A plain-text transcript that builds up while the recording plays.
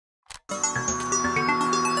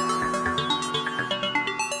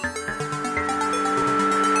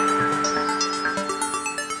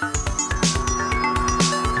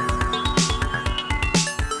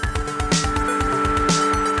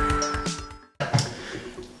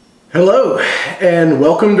Hello, and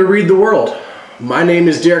welcome to Read the World. My name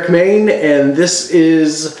is Derek Main, and this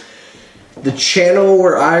is the channel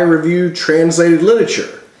where I review translated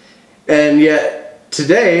literature. And yet,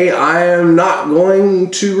 today I am not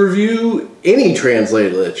going to review any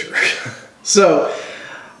translated literature. So,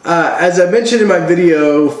 as I mentioned in my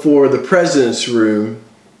video for The President's Room,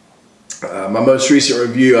 my most recent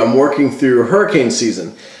review, I'm working through Hurricane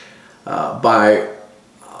Season by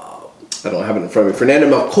I don't have it in front of me. Fernando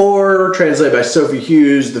Melchor, translated by Sophie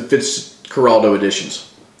Hughes, the Fitzcarraldo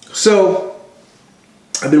editions. So,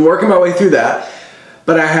 I've been working my way through that,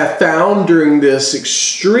 but I have found during this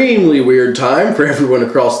extremely weird time for everyone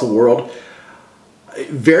across the world,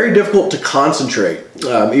 very difficult to concentrate,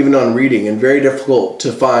 even on reading, and very difficult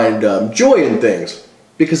to find joy in things,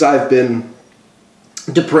 because I've been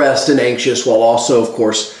depressed and anxious while also, of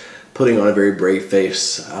course, putting on a very brave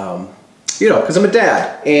face. You know, because I'm a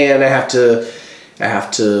dad, and I have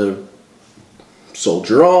to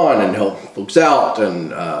soldier on and help folks out,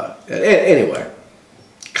 and anyway,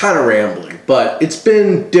 kind of rambling, but it's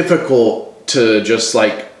been difficult to just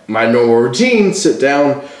like my normal routine, sit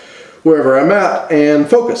down wherever I'm at and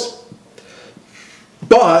focus.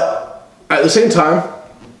 But at the same time,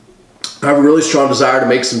 I have a really strong desire to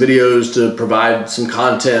make some videos, to provide some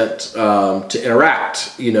content, to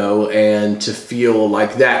interact, you know, and to feel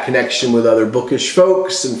like that connection with other bookish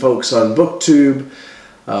folks and folks on BookTube,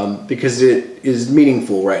 because it is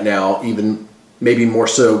meaningful right now, even maybe more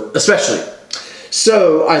so, especially.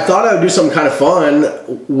 So I thought I would do something kind of fun,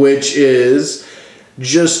 which is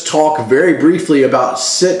just talk very briefly about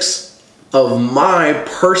 6 of my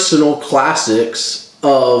personal classics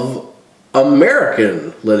of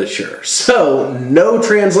American literature, so no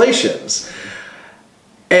translations.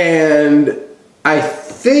 And I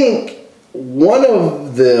think one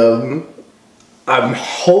of them, I'm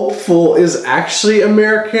hopeful, is actually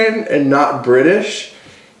American and not British,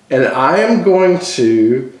 and I am going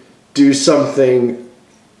to do something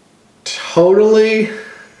totally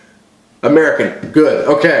American. Good,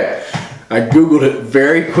 okay. I googled it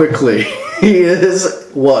very quickly. He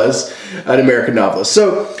was an American novelist.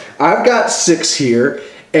 So I've got 6 here,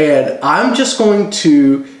 and I'm just going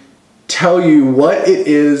to tell you what it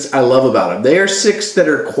is I love about them. They are 6 that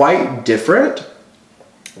are quite different,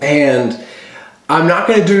 and I'm not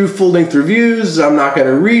going to do full-length reviews. I'm not going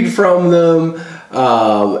to read from them.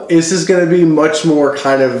 This is going to be much more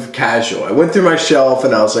kind of casual. I went through my shelf,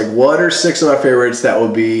 and I was like, what are 6 of my favorites that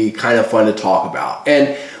would be kind of fun to talk about?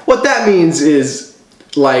 And what that means is,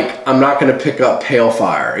 like, I'm not going to pick up Pale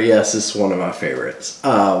Fire. Yes, it's one of my favorites.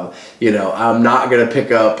 You know, I'm not going to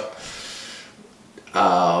pick up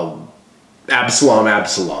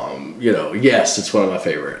Absalom. You know, yes, it's one of my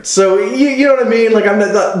favorites. So, you know what I mean? Like, I'm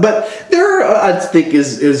not, but there are, I think,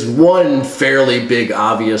 is one fairly big,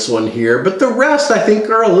 obvious one here. But the rest, I think,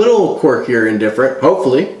 are a little quirkier and different.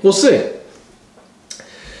 Hopefully. We'll see.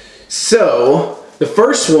 So, the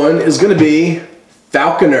first one is going to be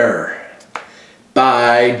Falconer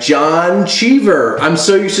by John Cheever. I'm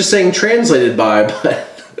so used to saying translated by, but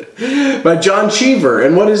by John Cheever.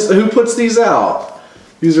 And who puts these out?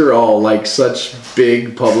 These are all like such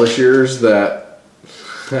big publishers that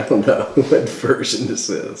I don't know what version this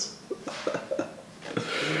is.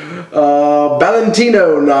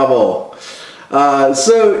 Valentino novel.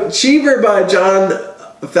 So Cheever by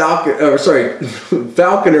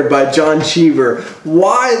Falconer by John Cheever.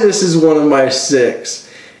 Why this is one of my 6.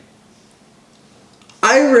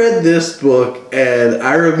 I read this book, and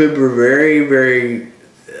I remember very, very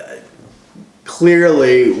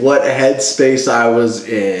clearly what headspace I was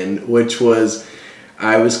in, which was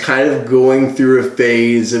I was kind of going through a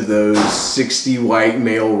phase of those 60 white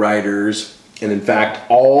male writers. And in fact,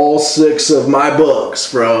 all 6 of my books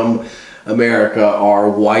from America are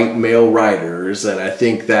white male writers. And I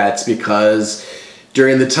think that's because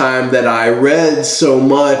during the time that I read so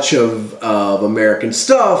much of American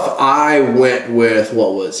stuff, I went with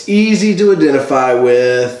what was easy to identify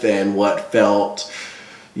with and what felt,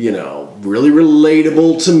 you know, really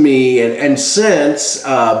relatable to me. And since,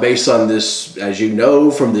 based on this, as you know,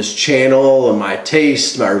 from this channel and my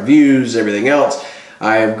taste, my reviews, everything else,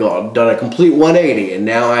 I have done a complete 180. And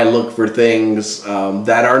now I look for things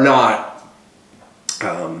that are not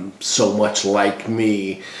so much like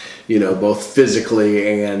me, you know, both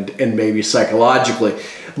physically and maybe psychologically.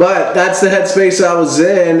 But that's the headspace I was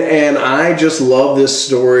in, and I just love this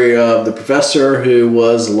story of the professor who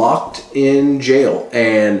was locked in jail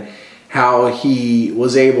and how he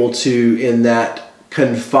was able to, in that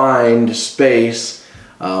confined space,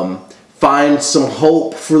 find some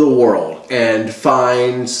hope for the world and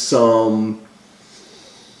find some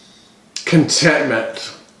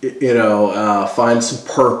contentment find some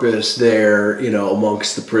purpose there,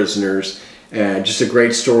 amongst the prisoners. And just a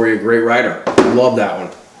great story, a great writer. Love that one.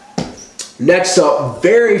 Next up,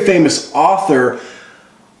 very famous author,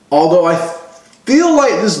 although I feel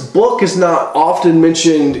like this book is not often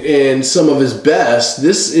mentioned in some of his best.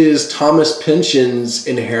 This is Thomas Pynchon's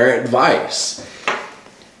Inherent Vice.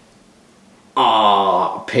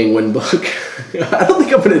 Penguin book. I don't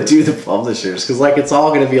think I'm going to do the publishers, because it's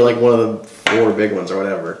all going to be one of the 4 big ones or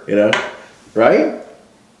whatever, right?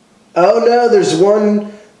 Oh no, there's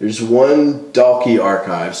one Dalkey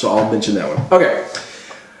archive, so I'll mention that one. Okay.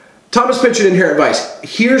 Thomas Pynchon, Inherent Vice.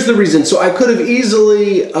 Here's the reason. So I could have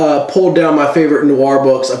easily pulled down my favorite noir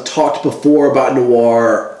books. I've talked before about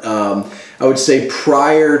noir. I would say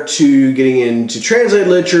prior to getting into translated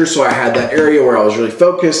literature, so I had that area where I was really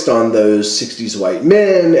focused on those 60s white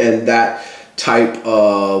men and that type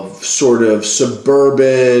of sort of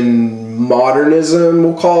suburban modernism,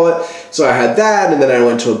 we'll call it. So I had that, and then I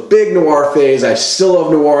went to a big noir phase. I still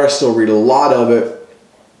love noir. I still read a lot of it.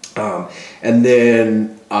 And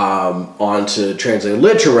then on to translated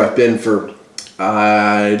literature, where I've been for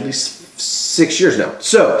at least 6 years now.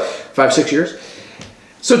 So 5-6 years.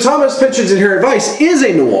 So Thomas Pynchon's Inherent Vice is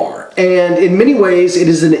a noir, and in many ways it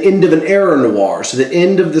is an end of an era noir, so the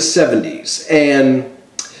end of the 70s. And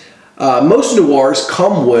most noirs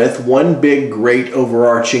come with one big, great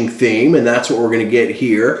overarching theme, and that's what we're going to get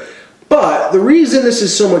here. But the reason this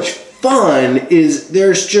is so much fun is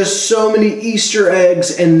there's just so many Easter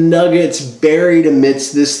eggs and nuggets buried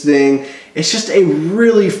amidst this thing. It's just a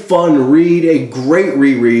really fun read, a great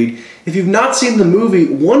reread. If you've not seen the movie,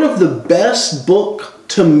 one of the best book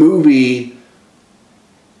to movie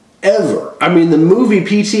ever. I mean, the movie,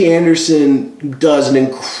 P.T. Anderson does an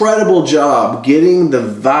incredible job getting the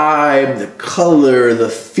vibe, the color, the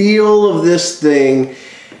feel of this thing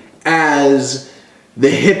as the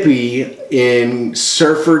hippie in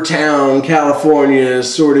Surfer Town, California,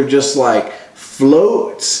 sort of just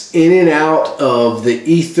floats in and out of the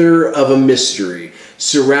ether of a mystery,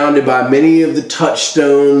 surrounded by many of the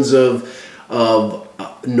touchstones of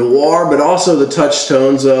noir, but also the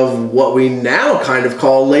touchstones of what we now kind of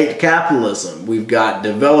call late capitalism. We've got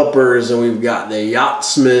developers, and we've got the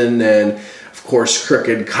yachtsmen, and of course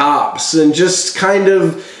crooked cops, and just kind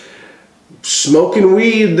of smoking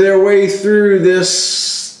weed their way through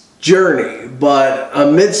this journey. But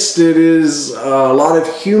amidst it is a lot of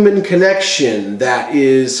human connection that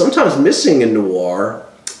is sometimes missing in noir.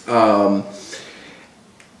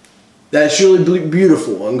 That's really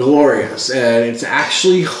beautiful and glorious, and it's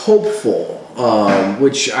actually hopeful,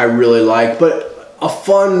 which I really like, but a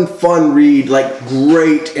fun read,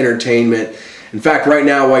 great entertainment. In fact, right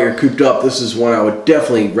now while you're cooped up, this is one I would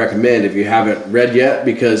definitely recommend if you haven't read yet,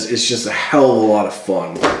 because it's just a hell of a lot of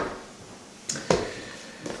fun.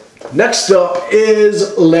 Next up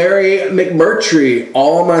is Larry McMurtry,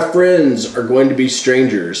 All My Friends Are Going to Be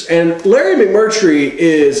Strangers. And Larry McMurtry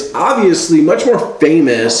is obviously much more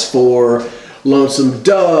famous for Lonesome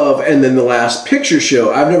Dove and then The Last Picture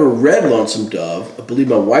Show. I've never read Lonesome Dove. I believe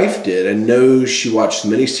my wife did. I know she watched the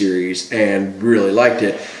miniseries and really liked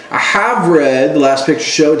it. I have read The Last Picture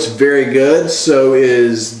Show. It's very good. So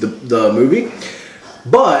is the movie.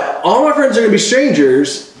 But All My Friends Are Going to Be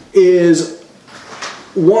Strangers is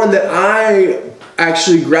one that I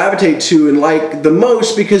actually gravitate to and like the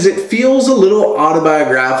most, because it feels a little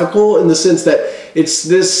autobiographical in the sense that it's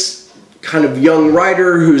this kind of young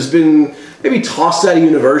writer who's been maybe tossed out of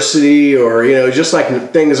university, or just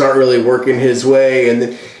things aren't really working his way, and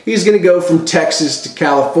then he's going to go from Texas to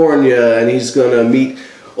California, and he's going to meet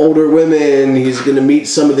older women, he's going to meet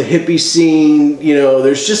some of the hippie scene.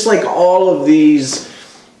 There's just all of these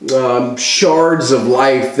shards of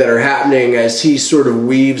life that are happening as he sort of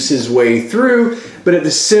weaves his way through. But at the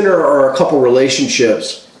center are a couple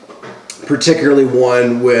relationships, particularly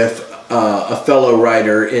one with a fellow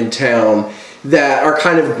writer in town, that are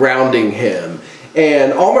kind of grounding him.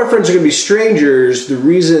 And All My Friends Are Going to Be Strangers, the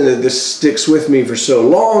reason that this sticks with me for so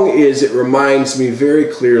long is it reminds me very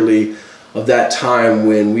clearly of that time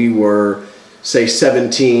when we were, say,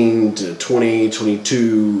 17 to 20,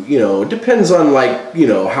 22, it depends on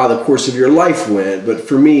how the course of your life went. But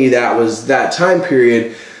for me, that was that time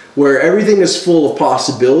period where everything is full of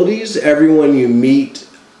possibilities. Everyone you meet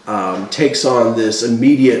takes on this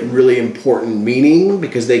immediate, really important meaning,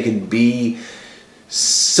 because they could be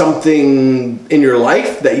something in your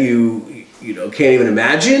life that you can't even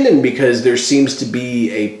imagine, and because there seems to be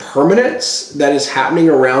a permanence that is happening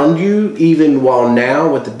around you, even while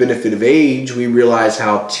now, with the benefit of age, we realize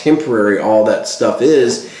how temporary all that stuff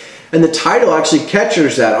is. And the title actually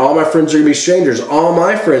captures that. All my friends are going to be strangers. All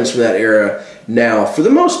my friends from that era now, for the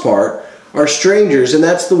most part, are strangers. And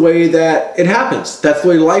that's the way that it happens. That's the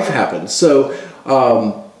way life happens. So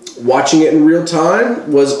watching it in real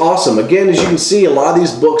time was awesome. Again, as you can see, a lot of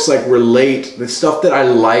these books like relate. The stuff that I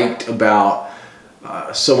liked about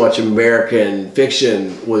so much American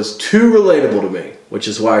fiction was too relatable to me, which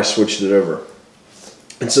is why I switched it over.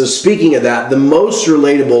 And so speaking of that, the most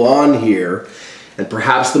relatable on here, and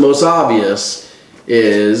perhaps the most obvious,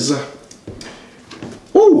 is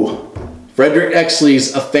Frederick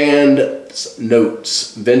Exley's A Fan's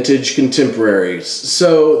Notes, Vintage Contemporaries.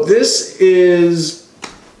 So this is,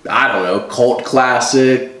 I don't know, cult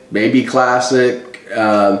classic, maybe classic,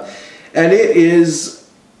 and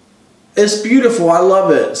it's beautiful. I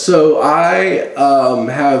love it. So I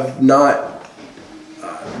have not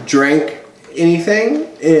drank anything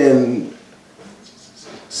in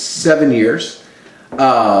 7 years.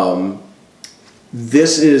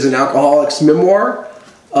 This is an alcoholic's memoir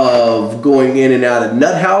of going in and out of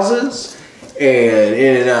nut houses and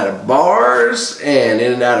in and out of bars and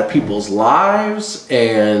in and out of people's lives,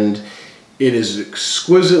 and it is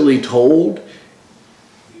exquisitely told.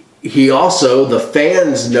 He also, the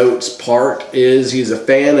fan's notes part is he's a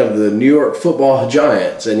fan of the New York Football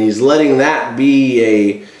Giants, and he's letting that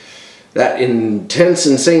be that intense,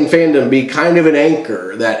 insane fandom be kind of an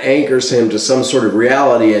anchor that anchors him to some sort of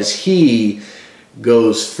reality as he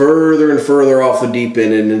goes further and further off the deep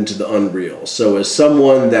end and into the unreal. So as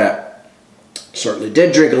someone that certainly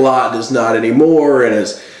did drink a lot, does not anymore, and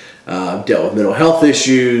has dealt with mental health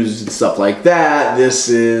issues and stuff like that, this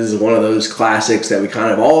is one of those classics that we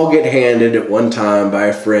kind of all get handed at one time by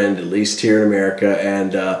a friend, at least here in America,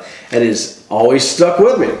 and it's always stuck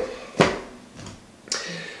with me.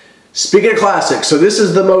 Speaking of classics, so this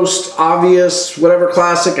is the most obvious whatever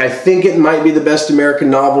classic. I think it might be the best American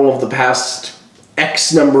novel of the past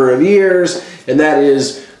X number of years, and that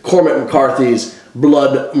is Cormac McCarthy's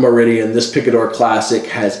Blood Meridian. This Picador classic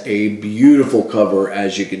has a beautiful cover,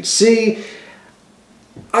 as you can see.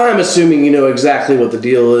 I'm assuming you know exactly what the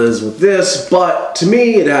deal is with this, but to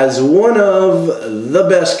me it has one of the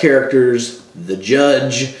best characters, the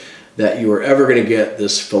judge, that you are ever going to get,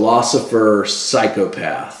 this philosopher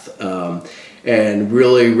psychopath, and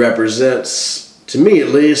really represents, to me at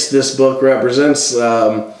least, this book represents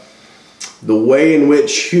the way in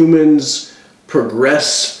which humans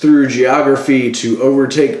progress through geography to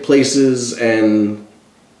overtake places and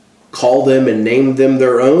call them and name them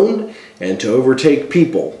their own, and to overtake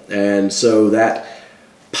people. And so that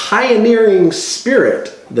pioneering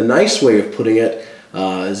spirit, the nice way of putting it,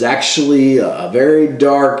 is actually a very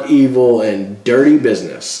dark, evil, and dirty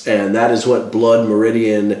business. And that is what Blood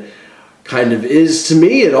Meridian kind of is to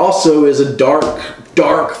me. It also is a dark,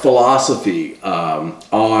 dark philosophy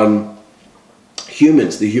on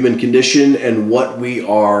humans, the human condition, and what we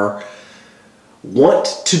want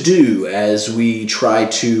to do as we try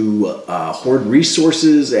to hoard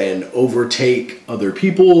resources and overtake other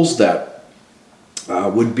peoples that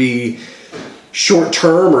would be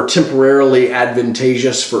short-term or temporarily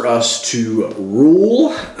advantageous for us to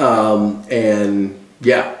rule. And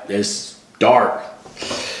yeah, it's dark.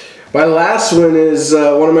 My last one is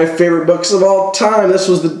one of my favorite books of all time. This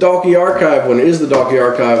was the Dalkey Archive one. It is the Dalkey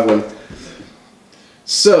Archive one.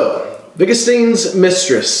 So, Wittgenstein's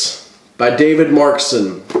Mistress by David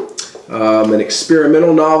Markson. An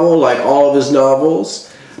experimental novel like all of his novels,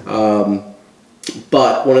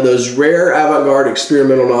 but one of those rare avant-garde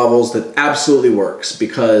experimental novels that absolutely works,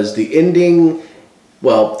 because the ending,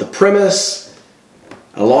 well, the premise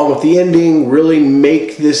along with the ending really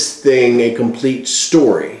make this thing a complete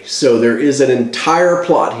story. So there is an entire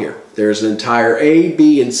plot here. There's an entire A,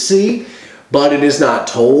 B, and C, but it is not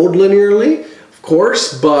told linearly, of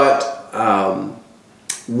course, but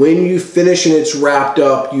when you finish and it's wrapped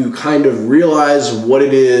up, you kind of realize what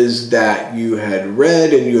it is that you had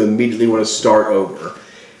read, and you immediately want to start over.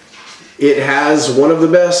 It has one of the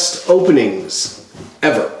best openings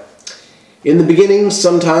ever. In the beginning,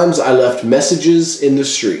 sometimes I left messages in the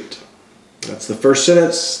street. That's the first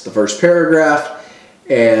sentence, the first paragraph,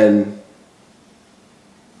 and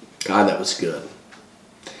God, that was good.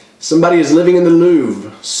 Somebody is living in the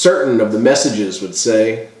Louvre, certain of the messages would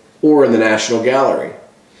say, or in the National Gallery.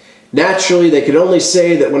 Naturally, they could only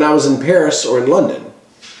say that when I was in Paris or in London.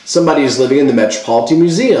 Somebody is living in the Metropolitan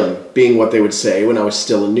Museum, being what they would say when I was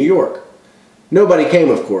still in New York. Nobody came,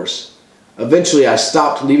 of course. Eventually, I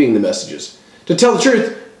stopped leaving the messages. To tell the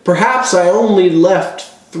truth, perhaps I only left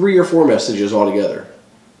 3 or 4 messages altogether.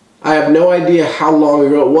 I have no idea how long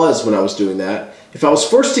ago it was when I was doing that. If I was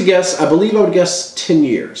forced to guess, I believe I would guess 10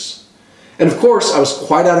 years. And of course, I was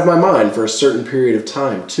quite out of my mind for a certain period of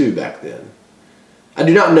time too back then. I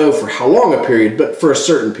do not know for how long a period, but for a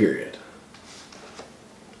certain period.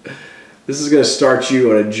 This is going to start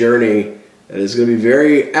you on a journey that is going to be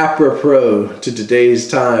very apropos to today's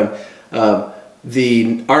time. Our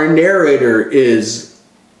narrator is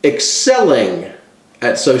excelling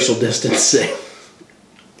at social distancing.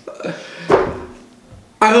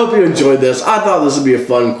 I hope you enjoyed this. I thought this would be a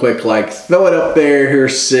fun, quick, like, throw it up there,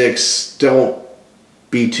 here's 6, don't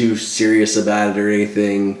be too serious about it or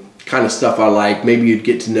anything. Kind of stuff I like. Maybe you'd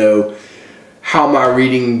get to know how my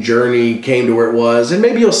reading journey came to where it was, and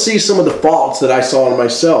maybe you'll see some of the faults that I saw in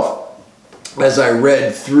myself as I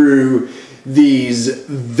read through these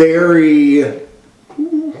very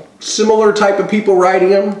similar type of people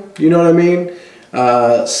writing them. You know what I mean?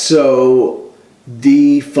 So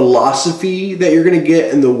the philosophy that you're going to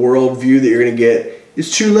get and the worldview that you're going to get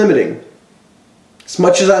is too limiting. As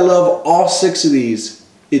much as I love all 6 of these,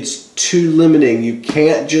 it's too limiting. You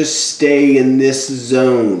can't just stay in this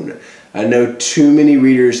zone. I know too many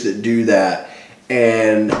readers that do that,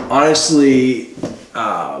 and honestly,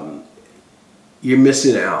 you're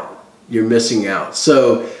missing out. You're missing out.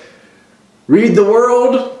 So, Read the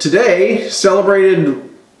World today celebrated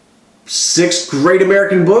 6 great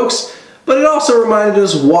American books, but it also reminded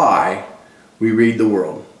us why we read the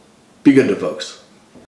world. Be good to folks.